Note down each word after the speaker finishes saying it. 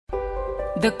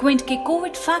The Quint के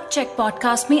Covid fact check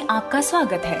podcast में आपका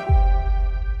स्वागत है।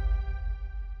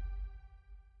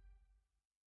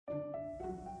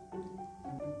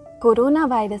 कोरोना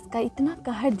वायरस का इतना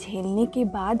कहर झेलने के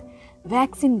बाद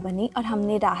वैक्सीन बनी और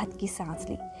हमने राहत की सांस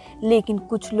ली, लेकिन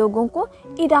कुछ लोगों को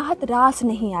ये राहत रास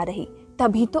नहीं आ रही,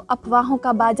 तभी तो अफवाहों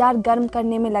का बाजार गर्म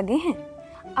करने में लगे हैं।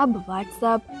 अब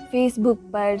व्हाट्सएप, फेसबुक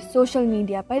पर, सोशल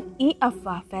मीडिया पर ये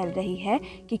अफवाह फैल रही है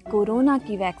कि कोरोना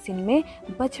की वैक्सीन में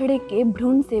बछड़े के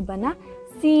भ्रूण से बना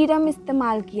सीरम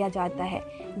इस्तेमाल किया जाता है।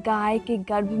 गाय के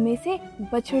गर्भ में से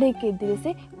बछड़े के दिल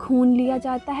से खून लिया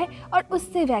जाता है और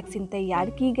उससे वैक्सीन तैयार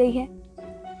की गई है।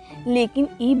 लेकिन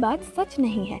ये बात सच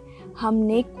नहीं है।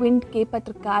 हमने क्विंट के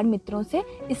पत्रकार मित्रों से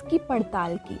इसकी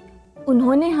पड़ताल की।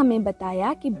 उन्होंने हमें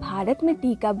बताया कि भारत में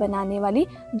टीका बनाने वाली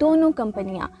दोनों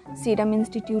कंपनियां सीरम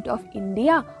इंस्टीट्यूट ऑफ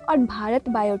इंडिया और भारत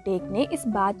बायोटेक ने इस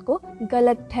बात को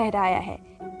गलत ठहराया है।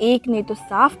 एक ने तो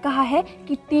साफ कहा है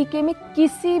कि टीके में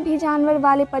किसी भी जानवर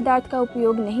वाले पदार्थ का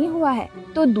उपयोग नहीं हुआ है,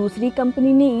 तो दूसरी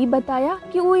कंपनी ने ये बताया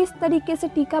कि वो इस तरीके से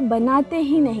टीका बनाते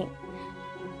ही नहीं।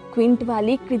 क्विंट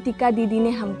वाली कृतिका दीदी ने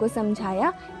हमको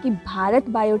समझाया कि भारत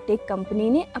बायोटेक कंपनी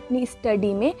ने अपनी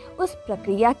स्टडी में उस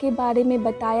प्रक्रिया के बारे में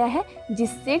बताया है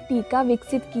जिससे टीका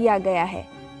विकसित किया गया है।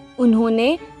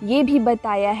 उन्होंने ये भी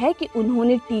बताया है कि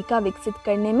उन्होंने टीका विकसित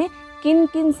करने में किन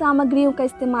किन सामग्रियों का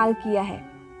इस्तेमाल किया है।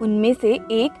 उनमें से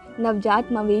एक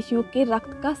नवजात मवेशियों के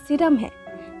रक्त का सीरम है।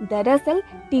 दरअसल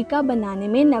टीका बनाने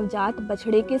में नवजात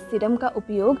बछड़े के सीरम का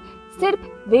उपयोग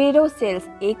सिर्फ वेरो सेल्स,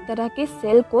 एक तरह के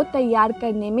सेल को तैयार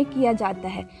करने में किया जाता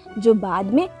है, जो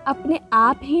बाद में अपने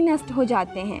आप ही नष्ट हो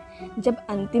जाते हैं। जब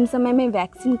अंतिम समय में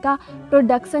वैक्सीन का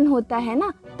प्रोडक्शन होता है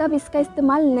ना, तब इसका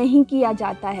इस्तेमाल नहीं किया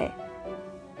जाता है।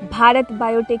 भारत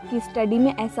बायोटेक की स्टडी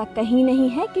में ऐसा कहीं नहीं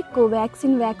है कि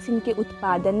कोवैक्सीन वैक्सीन के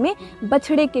उत्पादन में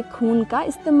बछड़े के खून का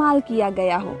इस्तेमाल किया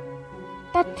गया हो।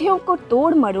 तथ्यों को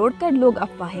तोड़ मरोड़ कर लोग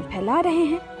अफवाहें फैला रहे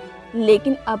हैं,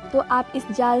 लेकिन अब तो आप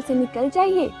इस जाल से निकल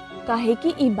जाइए, काहे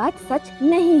कि ये बात सच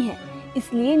नहीं है।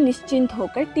 इसलिए निश्चिंत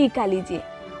होकर टीका लीजिए।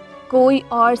 कोई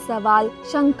और सवाल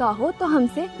शंका हो तो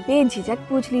हमसे बेझिझक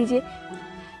पूछ लीजिए।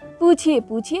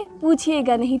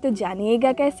 पूछिएगा नहीं तो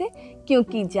जानिएगा कैसे,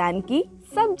 क्योंकि जानकी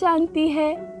सब जानती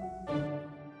है।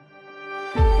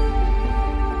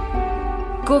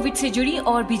 कोविड से जुड़ी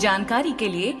और भी जानकारी के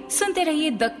लिए सुनते रहिए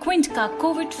द क्विंट का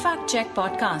कोविड फैक्ट चेक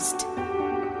पॉडकास्ट।